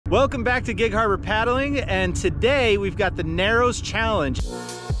Welcome back to Gig Harbor Paddling, and today we've got the Narrows Challenge.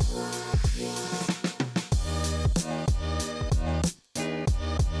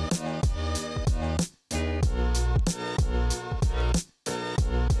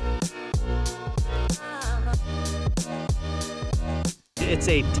 It's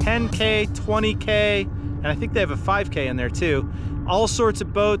a 10K, 20K, and I think they have a 5K in there too. All sorts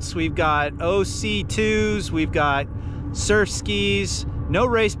of boats. We've got OC2s, we've got surf skis, no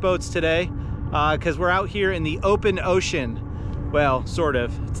race boats today because we're out here in the open ocean. Well, sort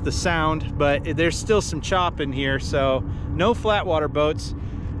of. It's the Sound, but there's still some chop in here, so no flat water boats.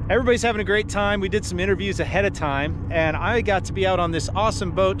 Everybody's having a great time. We did some interviews ahead of time, and I got to be out on this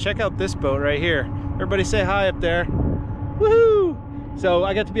awesome boat. Check out this boat right here. Everybody say hi up there. Woohoo! So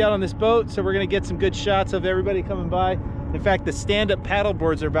I got to be out on this boat, so we're gonna get some good shots of everybody coming by. In fact, the stand-up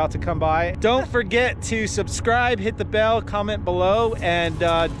paddleboards are about to come by. Don't forget to subscribe, hit the bell, comment below, and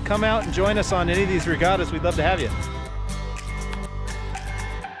come out and join us on any of these regattas. We'd love to have you.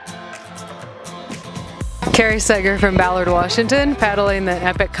 Carrie Seger from Ballard, Washington, paddling the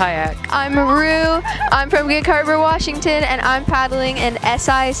Epic Kayak. I'm Maru. I'm from Gig Harbor, Washington, and I'm paddling an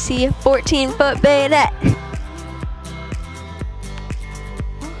SIC 14-foot bayonet.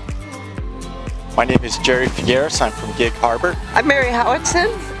 My name is Jerry Figueres. I'm from Gig Harbor. I'm Mary Howitson.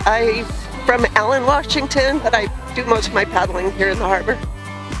 I'm from Allen, Washington, but I do most of my paddling here in the harbor.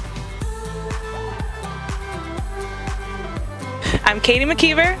 I'm Katie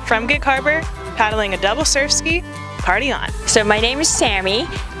McKeever from Gig Harbor, paddling a double surf ski. Party on. So my name is Sammy.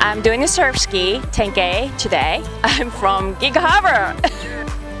 I'm doing a surf ski 10K today. I'm from Gig Harbor.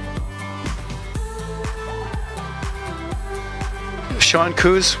 Sean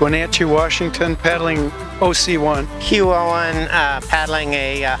Coos, Wenatchee, Washington, paddling OC1. Hugh Owen, paddling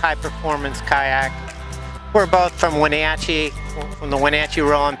a high-performance kayak. We're both from Wenatchee, from the Wenatchee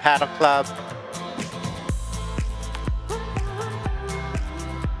Row and Paddle Club.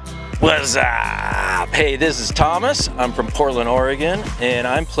 What's up? Hey, this is Thomas. I'm from Portland, Oregon, and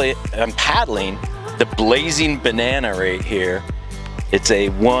I'm paddling the Blazing Banana right here. It's a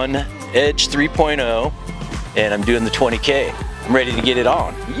One Edge 3.0, and I'm doing the 20K. I'm ready to get it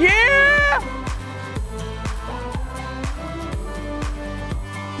on. Yeah!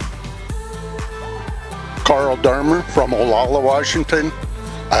 Carl Darmer from Olalla, Washington,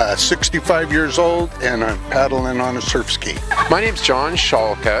 65 years old, and I'm paddling on a surf ski. My name's John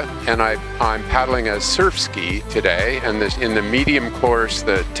Schalke, and I'm paddling a surf ski today, and in the medium course,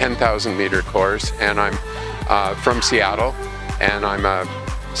 the 10,000 meter course, and I'm from Seattle, and I'm a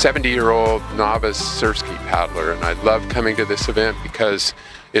 70-year-old novice surf ski paddler, and I love coming to this event because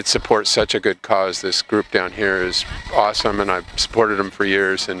it supports such a good cause. This group down here is awesome, and I've supported them for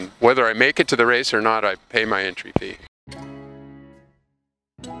years, and whether I make it to the race or not, I pay my entry fee.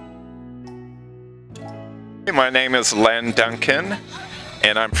 My name is Len Duncan,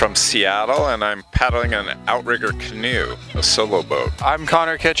 and I'm from Seattle, and I'm paddling an outrigger canoe, a solo boat. I'm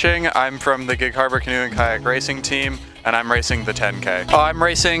Connor Kitching. I'm from the Gig Harbor Canoe and Kayak racing team, and I'm racing the 10K. I'm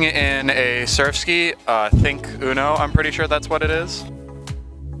racing in a surf ski, Think Uno, I'm pretty sure that's what it is.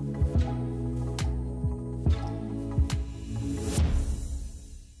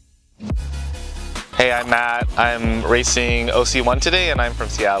 Hey, I'm Matt. I'm racing OC1 today, and I'm from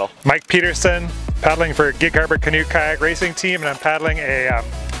Seattle. Mike Peterson, paddling for Gig Harbor Canoe Kayak Racing Team, and I'm paddling a,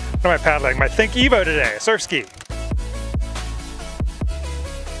 what am I paddling? My Think Evo today, a surf ski.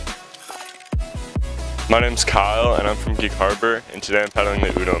 My name's Kyle, and I'm from Gig Harbor, and today I'm paddling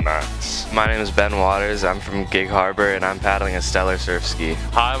the Uno Max. My name is Ben Waters. I'm from Gig Harbor, and I'm paddling a Stellar surf ski.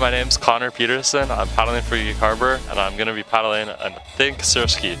 Hi, my name's Connor Peterson. I'm paddling for Gig Harbor, and I'm going to be paddling a Think surf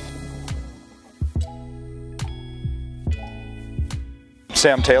ski.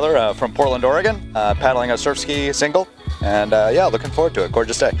 Sam Taylor from Portland, Oregon, paddling a surf ski single, and yeah, looking forward to it.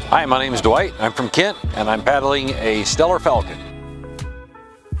 Gorgeous day. Hi, my name is Dwight. I'm from Kent, and I'm paddling a Stellar Falcon.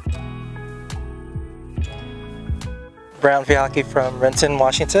 Brown Fiacchi from Renton,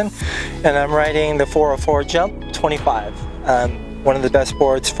 Washington, and I'm riding the 404 Jump 25. One of the best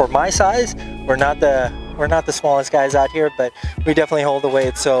boards for my size. We're not the smallest guys out here, but we definitely hold the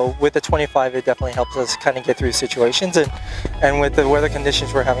weight. So with the 25, it definitely helps us kind of get through situations, and with the weather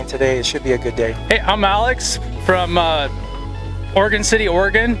conditions we're having today, it should be a good day. Hey, I'm Alex from Oregon City,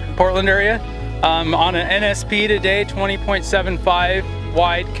 Oregon, Portland area. I'm on an NSP today, 20.75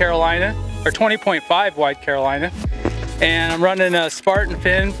 wide Carolina, or 20.5 wide Carolina. And I'm running a Spartan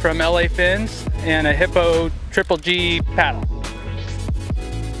fin from LA Fins and a Hippo Triple G paddle.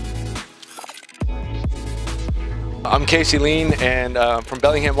 I'm Casey Lean, and from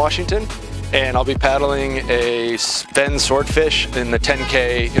Bellingham, Washington, and I'll be paddling a Sven Swordfish in the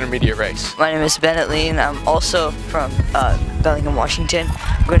 10K intermediate race. My name is Bennett Lee, and I'm also from Bellingham, Washington.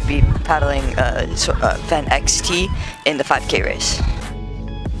 I'm going to be paddling Ven XT in the 5K race.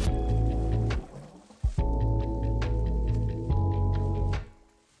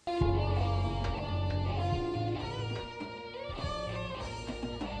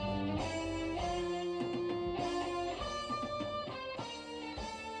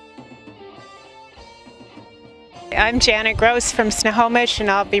 I'm Janet Gross from Snohomish, and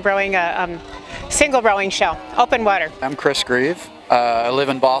I'll be rowing a single rowing show, open water. I'm Chris Grieve. I live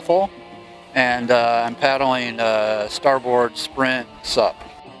in Bothell, and I'm paddling Starboard Sprint SUP.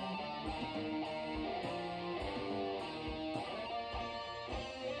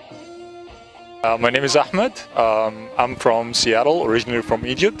 My name is Ahmed. I'm from Seattle, originally from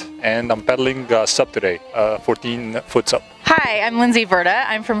Egypt, and I'm paddling SUP today, 14-foot SUP. Hi, I'm Lindsay Verda.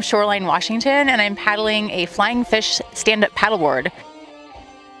 I'm from Shoreline, Washington, and I'm paddling a Flying Fish stand-up paddleboard.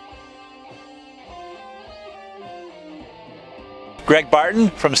 Greg Barton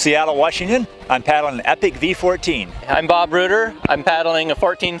from Seattle, Washington. I'm paddling an Epic V14. I'm Bob Reuter. I'm paddling a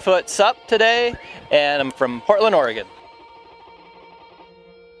 14-foot SUP today, and I'm from Portland, Oregon.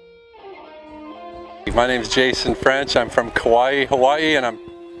 My name is Jason French. I'm from Kauai, Hawaii, and I'm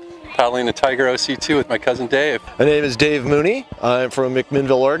paddling the Tiger OC2 with my cousin Dave. My name is Dave Mooney. I'm from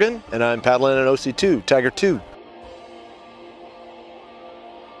McMinnville, Oregon, and I'm paddling an OC2, Tiger 2.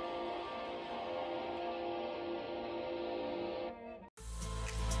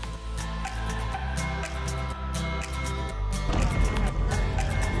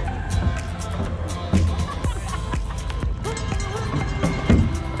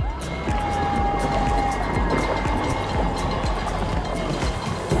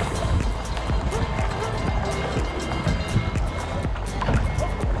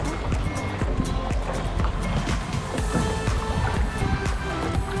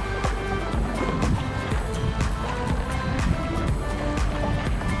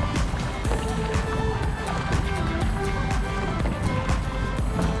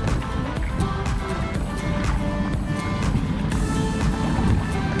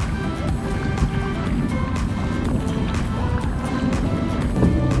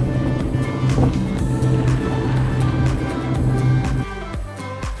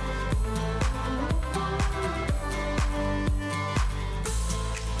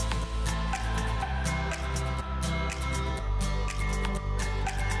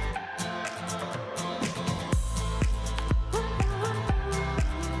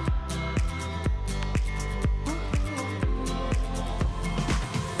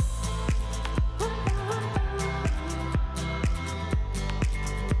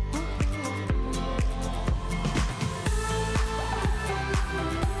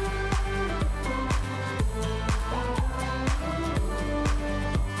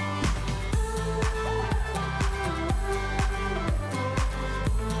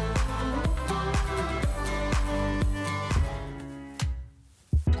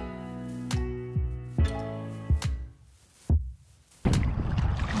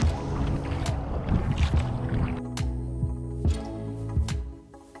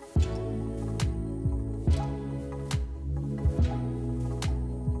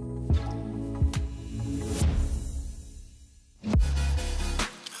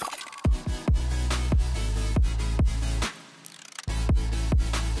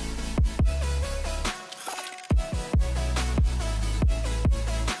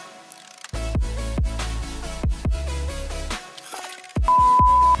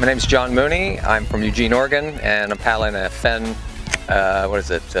 My name's John Mooney. I'm from Eugene, Oregon, and I'm paddling a Fen,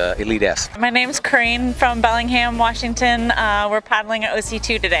 Elite S. My name's Crane from Bellingham, Washington. We're paddling at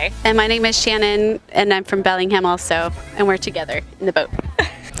OC2 today. And my name is Shannon, and I'm from Bellingham also, and we're together in the boat.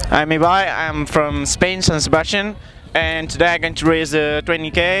 I'm Ibai. I'm from Spain, San Sebastian, and today I'm going to race the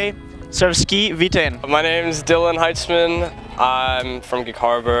 20K surf ski V10. My name's Dylan Heitzman. I'm from Gig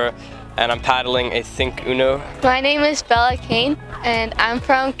Harbor, and I'm paddling a Think Uno. My name is Bella Kane, and I'm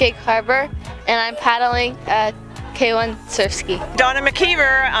from Gig Harbor, and I'm paddling a K1 surf ski. Donna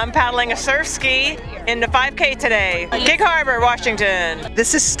McKeever, I'm paddling a surf ski in the 5K today. Gig Harbor, Washington.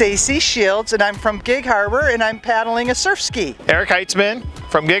 This is Stacy Shields, and I'm from Gig Harbor, and I'm paddling a surf ski. Eric Heitzman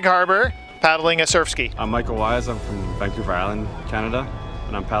from Gig Harbor, paddling a surf ski. I'm Michael Wise. I'm from Vancouver Island, Canada,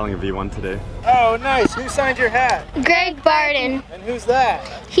 and I'm paddling a V1 today. Oh, nice. Who signed your hat? Greg Barton. And who's that?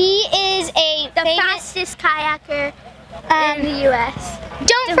 He is the fastest kayaker in the U.S.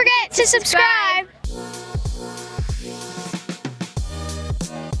 Don't forget to subscribe.